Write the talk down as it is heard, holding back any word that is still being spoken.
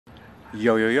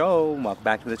Yo yo yo, welcome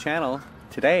back to the channel.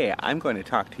 Today I'm going to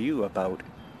talk to you about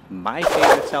my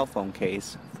favorite cell phone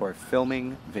case for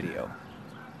filming video.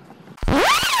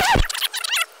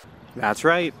 That's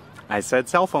right, I said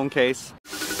cell phone case.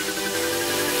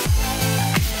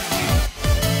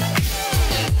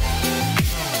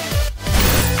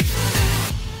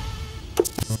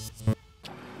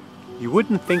 You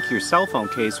wouldn't think your cell phone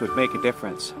case would make a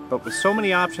difference, but with so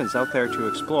many options out there to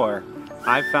explore,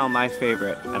 I've found my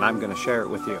favorite and I'm going to share it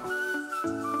with you.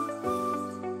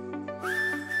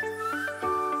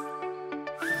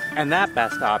 And that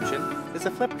best option is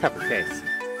a flip cover case.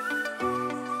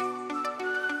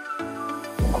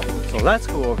 So let's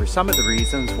go over some of the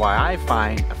reasons why I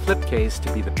find a flip case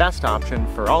to be the best option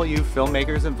for all you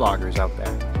filmmakers and vloggers out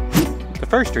there. The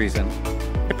first reason,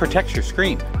 it protects your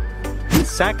screen.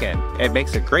 Second, it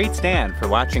makes a great stand for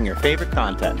watching your favorite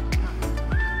content.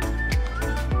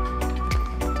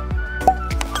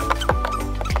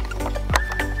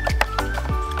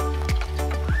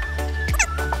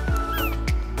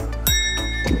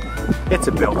 It's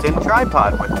a built-in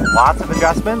tripod with lots of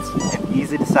adjustments and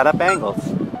easy to set up angles.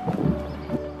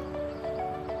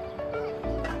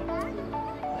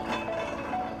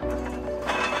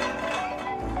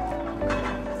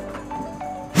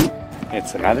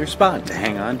 It's another spot to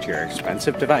hang on to your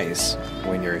expensive device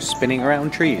when you're spinning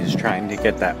around trees trying to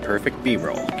get that perfect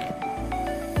B-roll.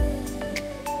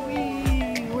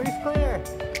 Whee! Where's Claire?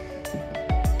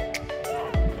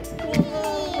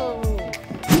 Whoa!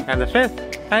 And the fifth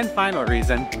and final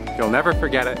reason, you'll never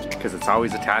forget it because it's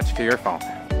always attached to your phone.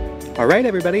 Alright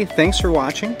everybody, thanks for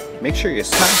watching. Make sure you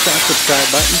smash that subscribe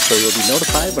button so you'll be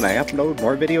notified when I upload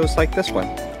more videos like this one.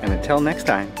 And until next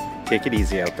time, take it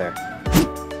easy out there.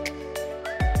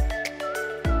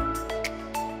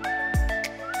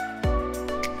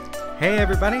 Hey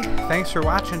everybody, thanks for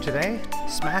watching today.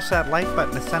 Smash that like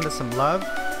button to send us some love.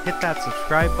 Hit that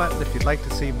subscribe button if you'd like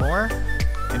to see more.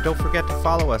 And don't forget to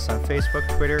follow us on Facebook,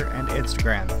 Twitter, and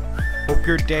Instagram. Hope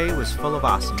your day was full of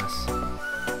awesomeness.